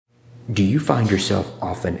Do you find yourself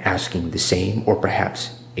often asking the same or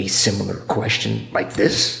perhaps a similar question like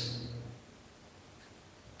this?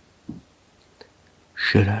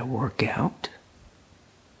 Should I work out?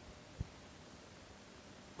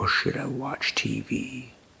 Or should I watch TV?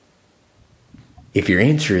 If your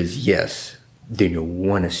answer is yes, then you'll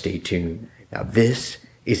want to stay tuned. Now, this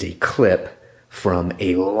is a clip from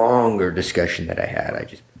a longer discussion that I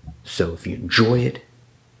had. So if you enjoy it,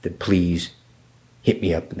 then please hit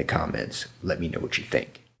me up in the comments. Let me know what you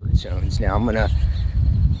think. Zones. Now I'm going to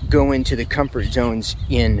go into the comfort zones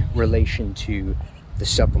in relation to the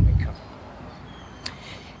supplement company.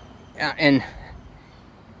 And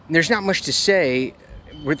there's not much to say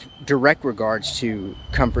with direct regards to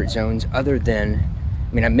comfort zones other than,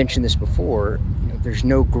 I mentioned this before, there's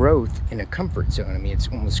no growth in a comfort zone. It's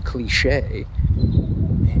almost cliche.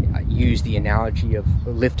 And I use the analogy of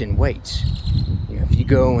lifting weights. If you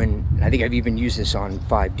go and I think I've even used this on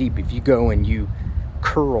 5 Deep, if you go and you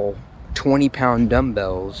curl 20-pound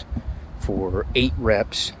dumbbells for 8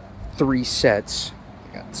 reps, 3 sets,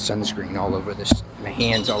 I got sunscreen all over this, my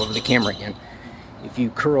hands all over the camera again. If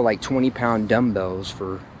you curl like 20-pound dumbbells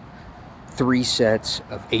for 3 sets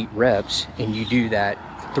of 8 reps, and you do that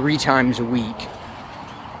 3 times a week,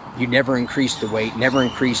 you never increase the weight, never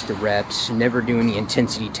increase the reps, never do any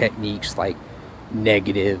intensity techniques like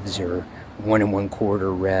negatives or 1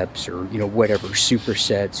 1/4 reps or whatever,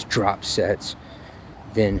 supersets, drop sets,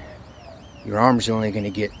 then your arms are only going to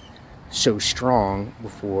get so strong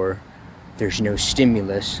before there's no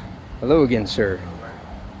stimulus. Hello again, sir.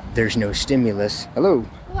 There's no stimulus. Hello.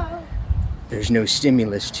 Hello. There's no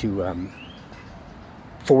stimulus to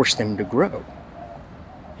force them to grow.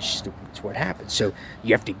 It's what happens. So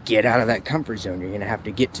you have to get out of that comfort zone. You're going to have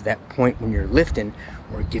to get to that point when you're lifting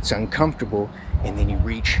where it gets uncomfortable, and then you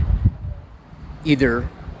reach either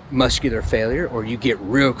muscular failure or you get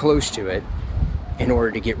real close to it. In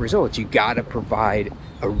order to get results, you got to provide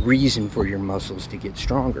a reason for your muscles to get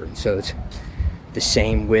stronger. And so it's the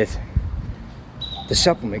same with the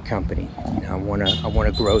supplement company. I want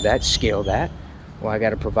to grow that, scale that. Well, I got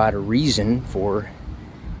to provide a reason for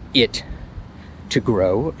it to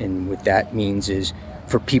grow, and what that means is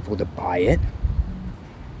for people to buy it.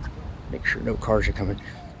 Make sure no cars are coming.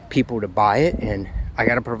 People to buy it, and I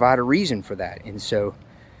got to provide a reason for that. And so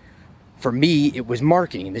for me, it was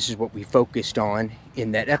marketing. This is what we focused on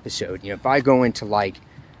in that episode. If I go into like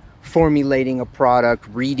formulating a product,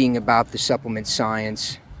 reading about the supplement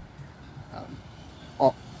science,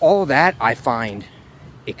 all that I find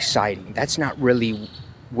exciting. That's not really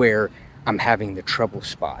where I'm having the trouble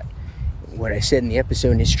spot. What I said in the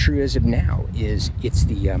episode, and it's true as of now, is it's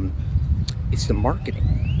the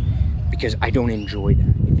marketing, because I don't enjoy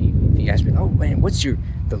that. If you ask me, oh man, what's the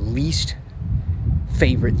least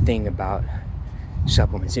favorite thing about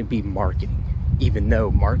supplements, it'd be marketing. Even though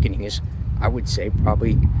marketing is, I would say,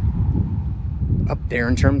 probably up there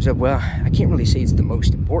in terms of, well, I can't really say it's the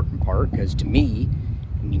most important part, because to me,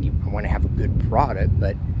 I want to have a good product,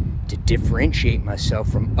 but to differentiate myself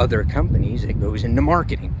from other companies, it goes into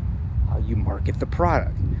marketing. How you market the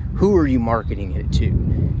product. Who are you marketing it to?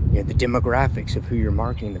 The demographics of who you're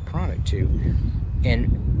marketing the product to.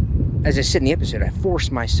 And as I said in the episode, I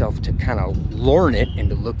forced myself to kind of learn it and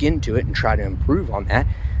to look into it and try to improve on that.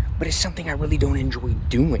 But it's something I really don't enjoy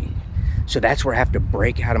doing. So that's where I have to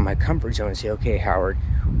break out of my comfort zone and say, okay, Howard,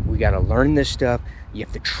 we got to learn this stuff. You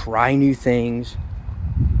have to try new things.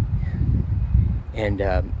 And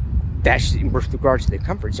that's, with regards to the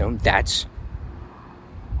comfort zone, that's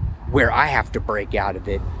where I have to break out of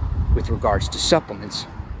it with regards to supplements.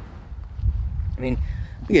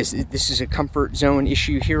 Yes, this is a comfort zone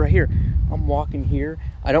issue here, right here. I'm walking here.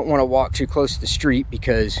 I don't want to walk too close to the street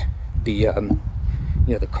because the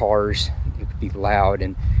cars, it could be loud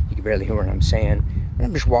and you can barely hear what I'm saying. But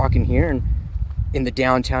I'm just walking here, and in the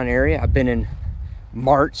downtown area, I've been in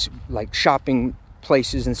marts, like shopping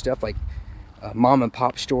places and stuff, like mom and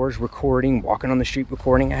pop stores, recording, walking on the street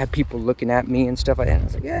recording. I had people looking at me and stuff like that. And I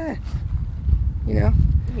was like, yeah,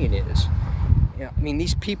 it is.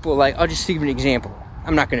 These people, like, I'll just give you an example.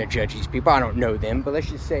 I'm not going to judge these people. I don't know them, but let's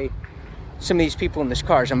just say some of these people in these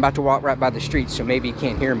cars, I'm about to walk right by the street, so maybe you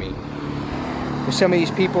can't hear me. But some of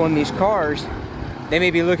these people in these cars, they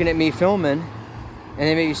may be looking at me filming, and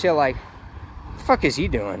they may say, like, what the fuck is he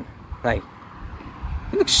doing? Like,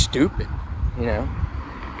 he looks stupid,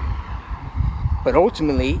 But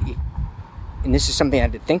ultimately, and this is something I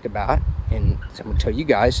had to think about, and I'm going to tell you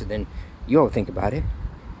guys, so then you all think about it.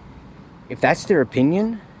 If that's their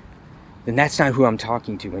opinion, then that's not who I'm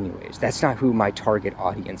talking to anyways. That's not who my target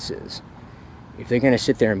audience is. If they're going to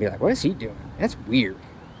sit there and be like, what is he doing? That's weird.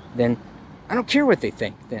 Then I don't care what they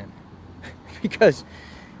think then. because,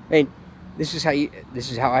 I mean, this is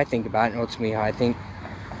how I think about it, and ultimately how I think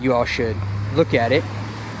you all should look at it.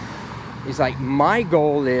 Is like my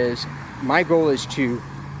goal is to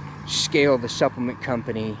scale the supplement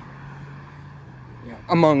company,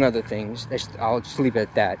 among other things. I'll just leave it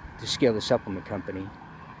at that, to scale the supplement company.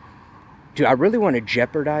 Do I really want to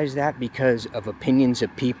jeopardize that because of opinions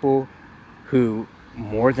of people who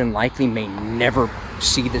more than likely may never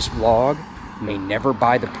see this vlog, may never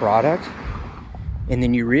buy the product? And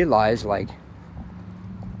then you realize, like,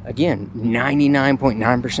 again,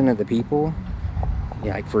 99.9% of the people,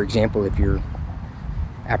 like, for example, if you're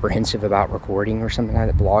apprehensive about recording or something like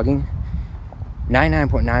that, blogging,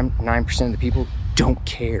 99.99% of the people don't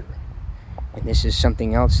care. And this is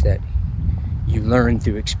something else that you learn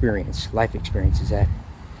through experience, life experience, is that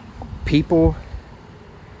people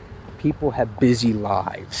have busy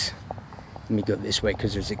lives. Let me go this way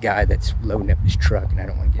because there's a guy that's loading up his truck and I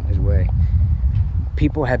don't want to get in his way.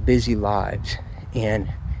 People have busy lives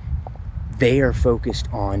and they are focused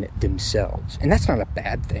on themselves. And that's not a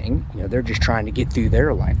bad thing. They're just trying to get through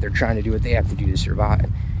their life. They're trying to do what they have to do to survive.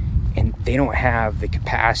 And they don't have the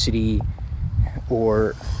capacity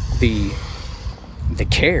or the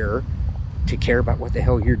care to care about what the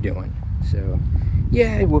hell you're doing. So,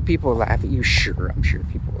 yeah, will people laugh at you? Sure, I'm sure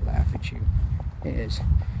people will laugh at you. It is.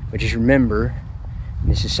 But just remember, and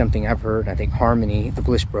this is something I've heard, I think Harmony, the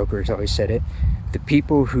bliss broker, has always said it, the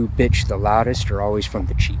people who bitch the loudest are always from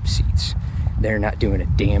the cheap seats. They're not doing a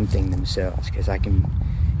damn thing themselves. Because and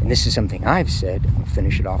this is something I've said, I'll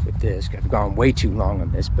finish it off with this, I've gone way too long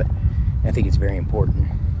on this, but I think it's very important.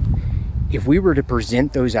 If we were to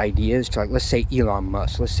present those ideas to, like, let's say Elon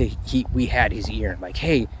Musk, let's say we had his ear, like,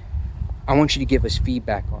 hey, I want you to give us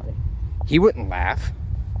feedback on it. He wouldn't laugh.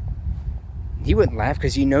 He wouldn't laugh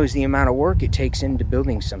because he knows the amount of work it takes into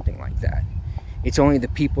building something like that. It's only the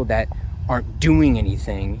people that aren't doing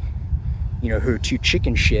anything, who are too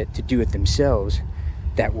chicken shit to do it themselves,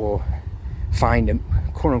 that will find a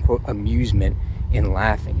quote-unquote amusement in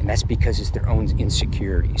laughing. And that's because it's their own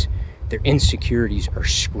insecurities. Their insecurities are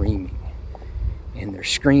screaming. And they're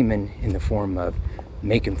screaming in the form of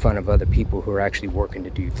making fun of other people who are actually working to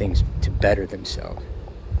do things to better themselves.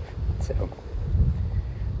 So,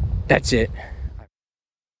 that's it.